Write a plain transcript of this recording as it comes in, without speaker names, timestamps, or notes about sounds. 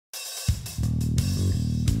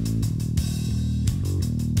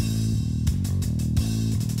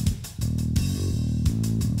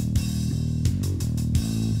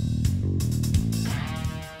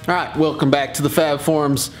Alright, welcome back to the Fab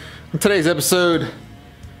Forums. In today's episode,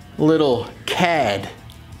 a little CAD,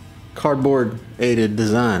 cardboard aided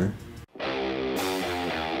design.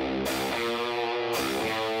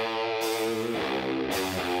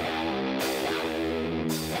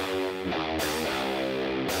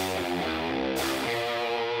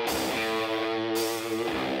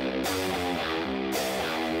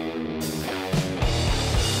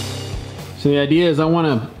 So the idea is I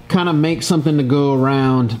want to kind of make something to go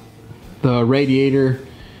around the radiator.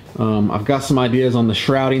 I've got some ideas on the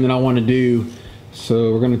shrouding that I want to do.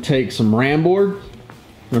 So we're going to take some ram board.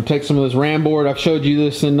 I'm going to take some of this ram board. I've showed you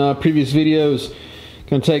this in previous videos.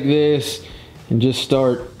 Going to take this and just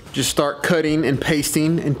start cutting and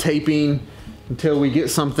pasting and taping until we get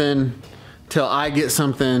something, until I get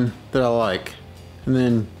something that I like. And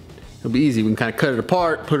then it'll be easy. We can kind of cut it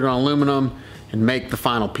apart, put it on aluminum, and make the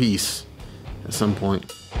final piece at some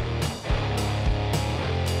point.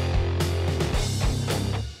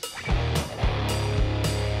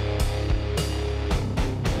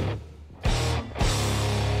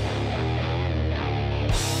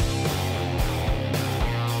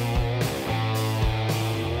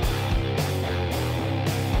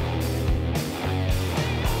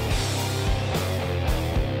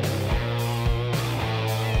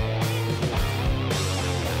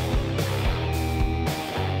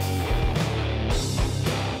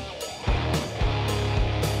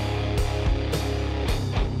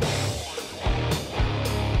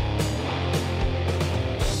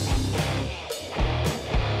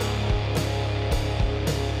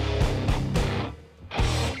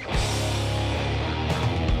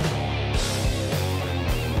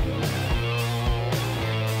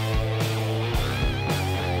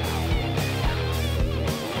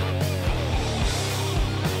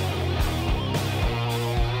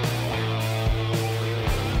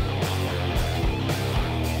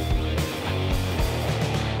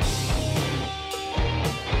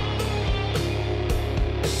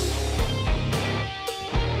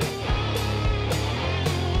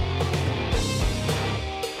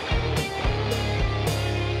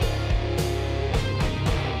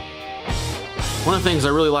 One of the things I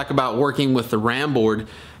really like about working with the ram board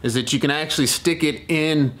is that you can actually stick it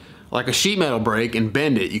in like a sheet metal brake and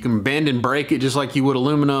bend it. You can bend and break it just like you would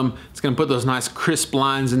aluminum. It's gonna put those nice crisp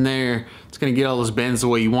lines in there. It's gonna get all those bends the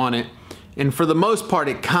way you want it. And for the most part,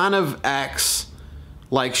 it kind of acts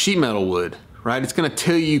like sheet metal would, right? It's gonna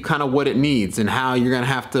tell you kind of what it needs and how you're gonna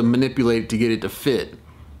have to manipulate it to get it to fit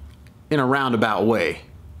in a roundabout way.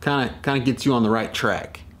 Kind of gets you on the right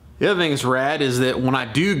track. The other thing that's rad is that when I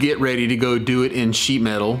do get ready to go do it in sheet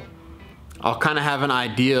metal, I'll kind of have an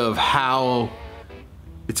idea of how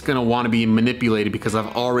it's gonna want to be manipulated because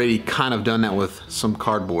I've already kind of done that with some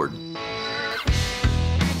cardboard.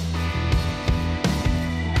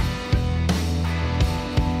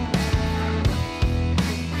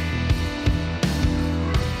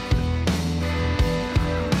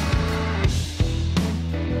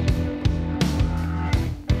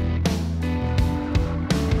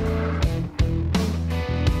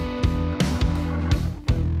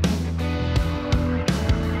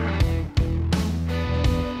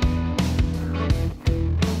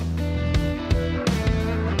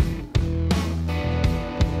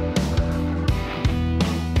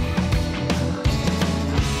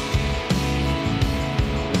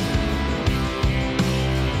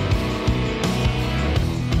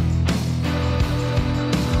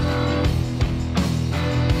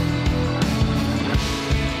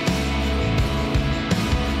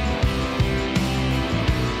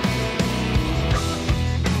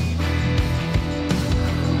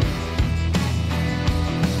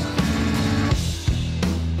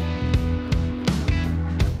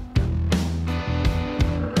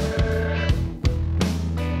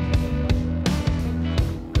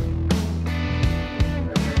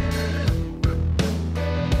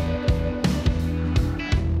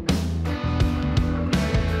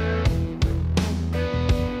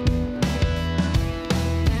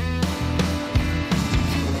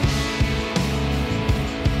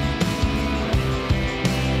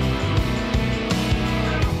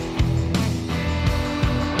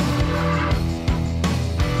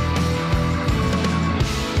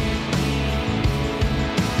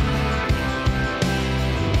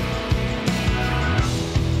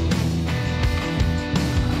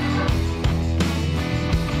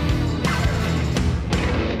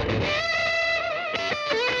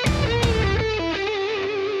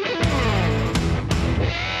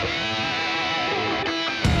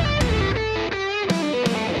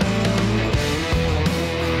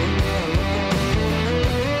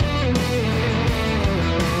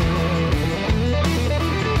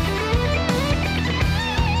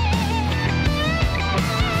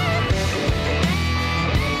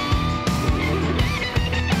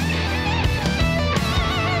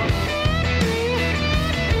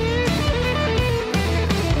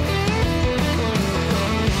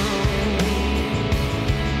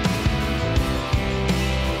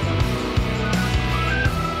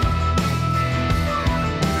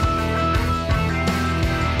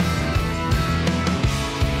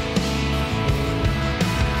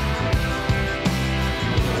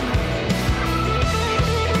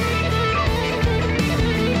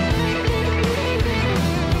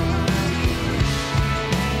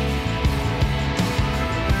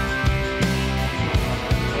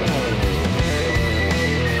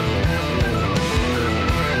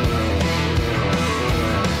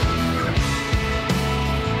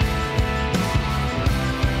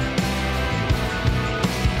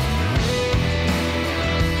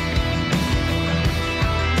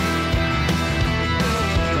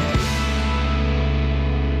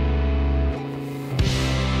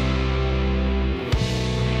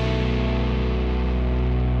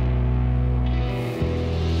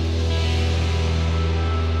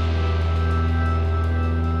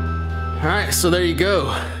 right, so there you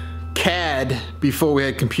go. CAD before we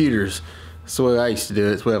had computers. That's the way I used to do it.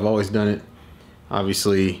 That's the way I've always done it.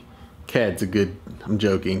 Obviously, CAD's a good, I'm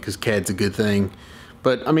joking, because CAD's a good thing.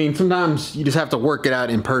 But I mean, sometimes you just have to work it out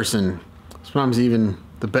in person. Sometimes even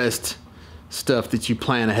the best stuff that you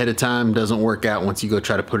plan ahead of time doesn't work out once you go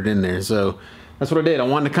try to put it in there. So that's what I did. I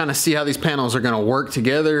wanted to kind of see how these panels are going to work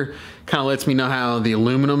together. Kind of lets me know how the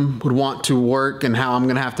aluminum would want to work and how I'm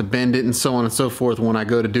going to have to bend it and so on and so forth when I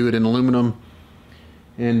go to do it in aluminum.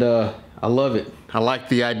 And I love it. I like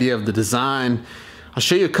the idea of the design. I'll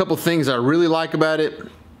show you a couple things I really like about it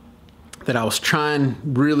that I was trying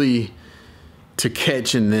really to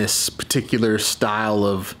catch in this particular style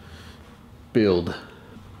of build.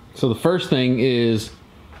 So the first thing is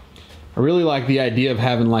I really like the idea of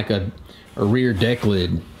having like a rear deck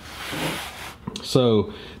lid.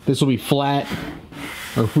 So this will be flat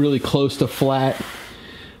or really close to flat.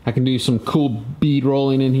 I can do some cool bead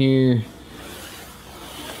rolling in here,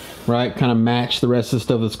 right? Kind of match the rest of the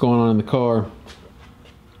stuff that's going on in the car.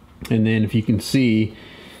 And then if you can see,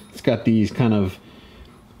 it's got these kind of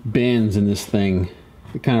bends in this thing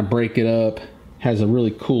that kind of break it up. Has a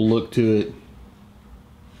really cool look to it.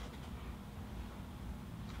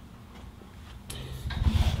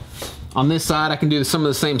 On this side, I can do some of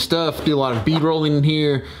the same stuff, do a lot of bead rolling in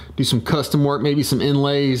here, do some custom work, maybe some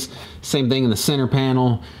inlays. Same thing in the center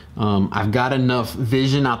panel. I've got enough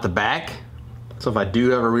vision out the back. So if I do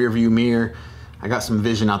have a rear view mirror, I got some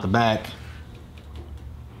vision out the back.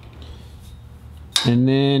 And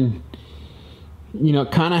then, you know,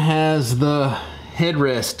 it kind of has the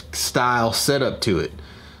headrest style setup to it.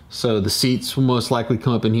 So the seats will most likely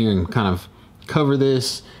come up in here and kind of cover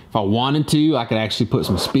this. If I wanted to, I could actually put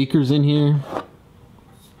some speakers in here,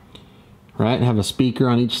 right? Have a speaker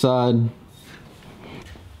on each side. All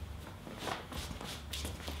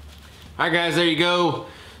right, guys, there you go.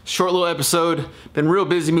 Short little episode. Been real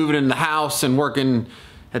busy moving in the house and working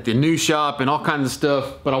at the new shop and all kinds of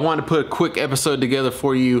stuff, but I wanted to put a quick episode together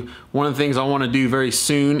for you. One of the things I want to do very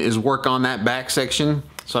soon is work on that back section.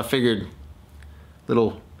 So I figured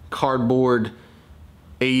little cardboard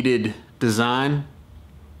aided design.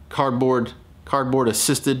 Cardboard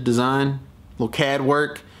assisted design, little CAD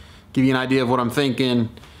work, give you an idea of what I'm thinking.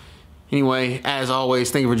 Anyway, as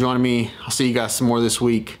always, thank you for joining me. I'll see you guys some more this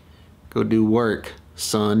week. Go do work,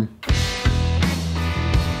 son.